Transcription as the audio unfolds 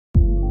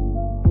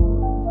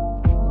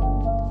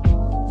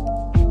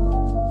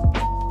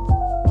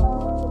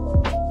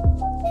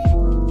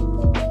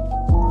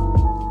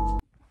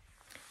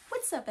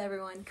What's up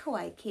everyone,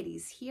 Kawaii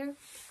Kitties here.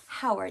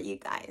 How are you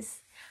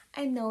guys?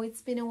 I know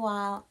it's been a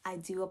while. I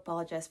do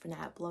apologize for not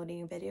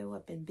uploading a video.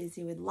 I've been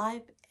busy with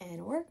life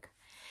and work.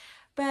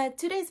 But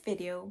today's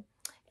video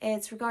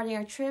is regarding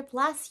our trip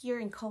last year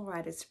in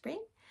Colorado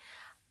Spring.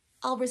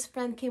 Albert's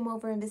friend came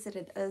over and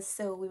visited us,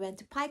 so we went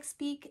to Pikes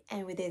Peak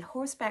and we did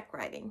horseback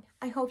riding.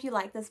 I hope you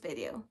like this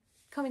video.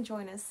 Come and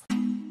join us.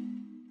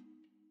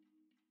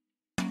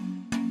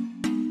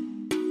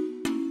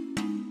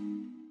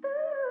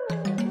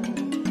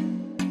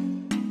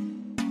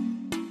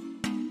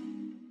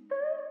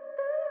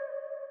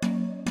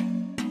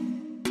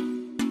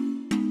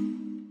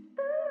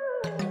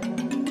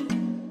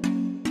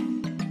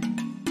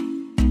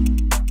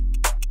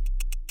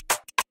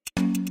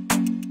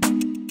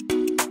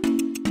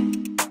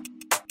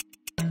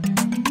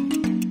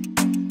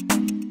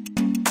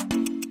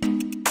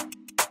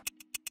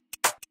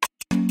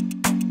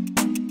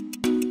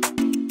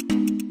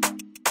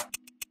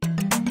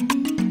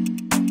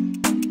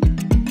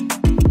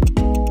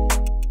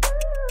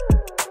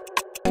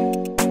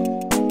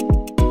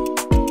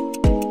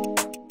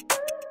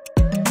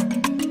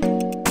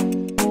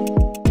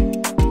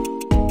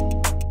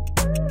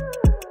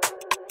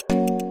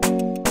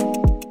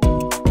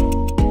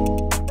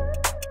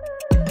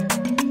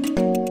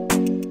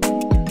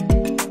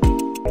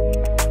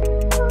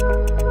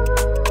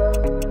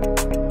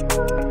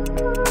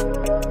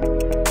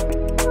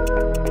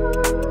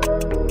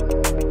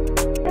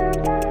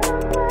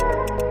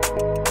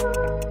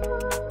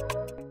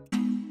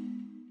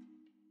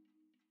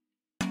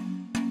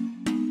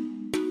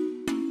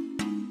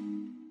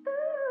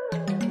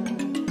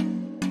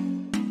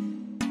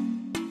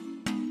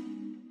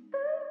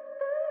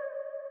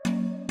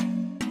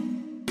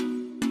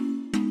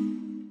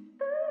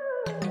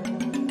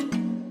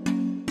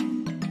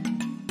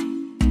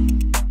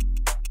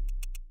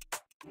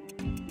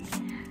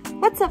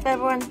 What's up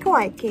everyone,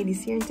 Kawaii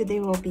Kitties here, and today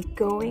we'll be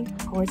going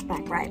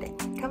horseback riding.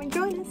 Come and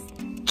join us!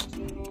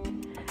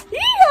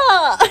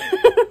 Yeah!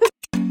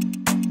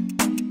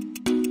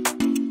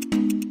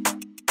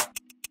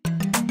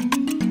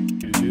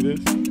 You do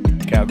this?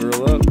 Cap her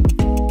up.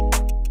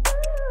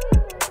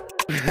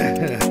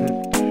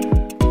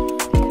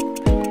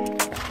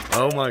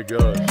 Oh my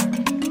gosh.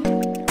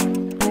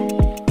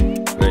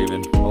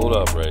 Raven, hold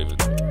up Raven.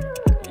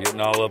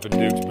 Getting all up in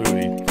Duke's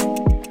booty.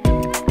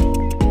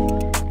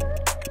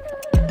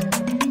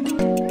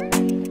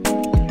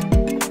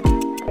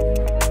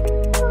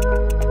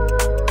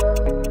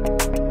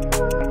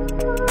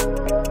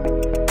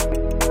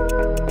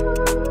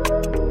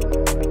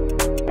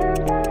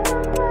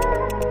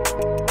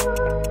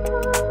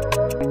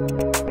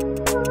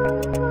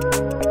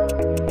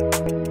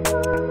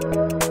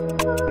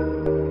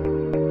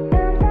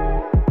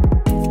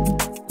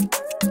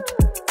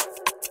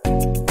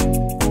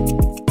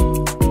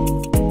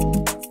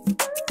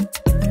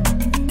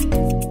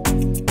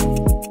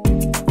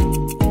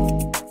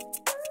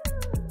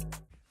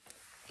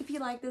 If you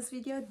like this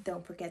video,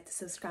 don't forget to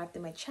subscribe to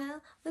my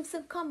channel, leave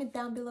some comment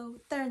down below,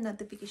 turn the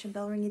notification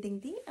bell ring ding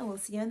ding, and we'll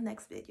see you in the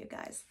next video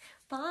guys.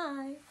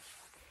 Bye!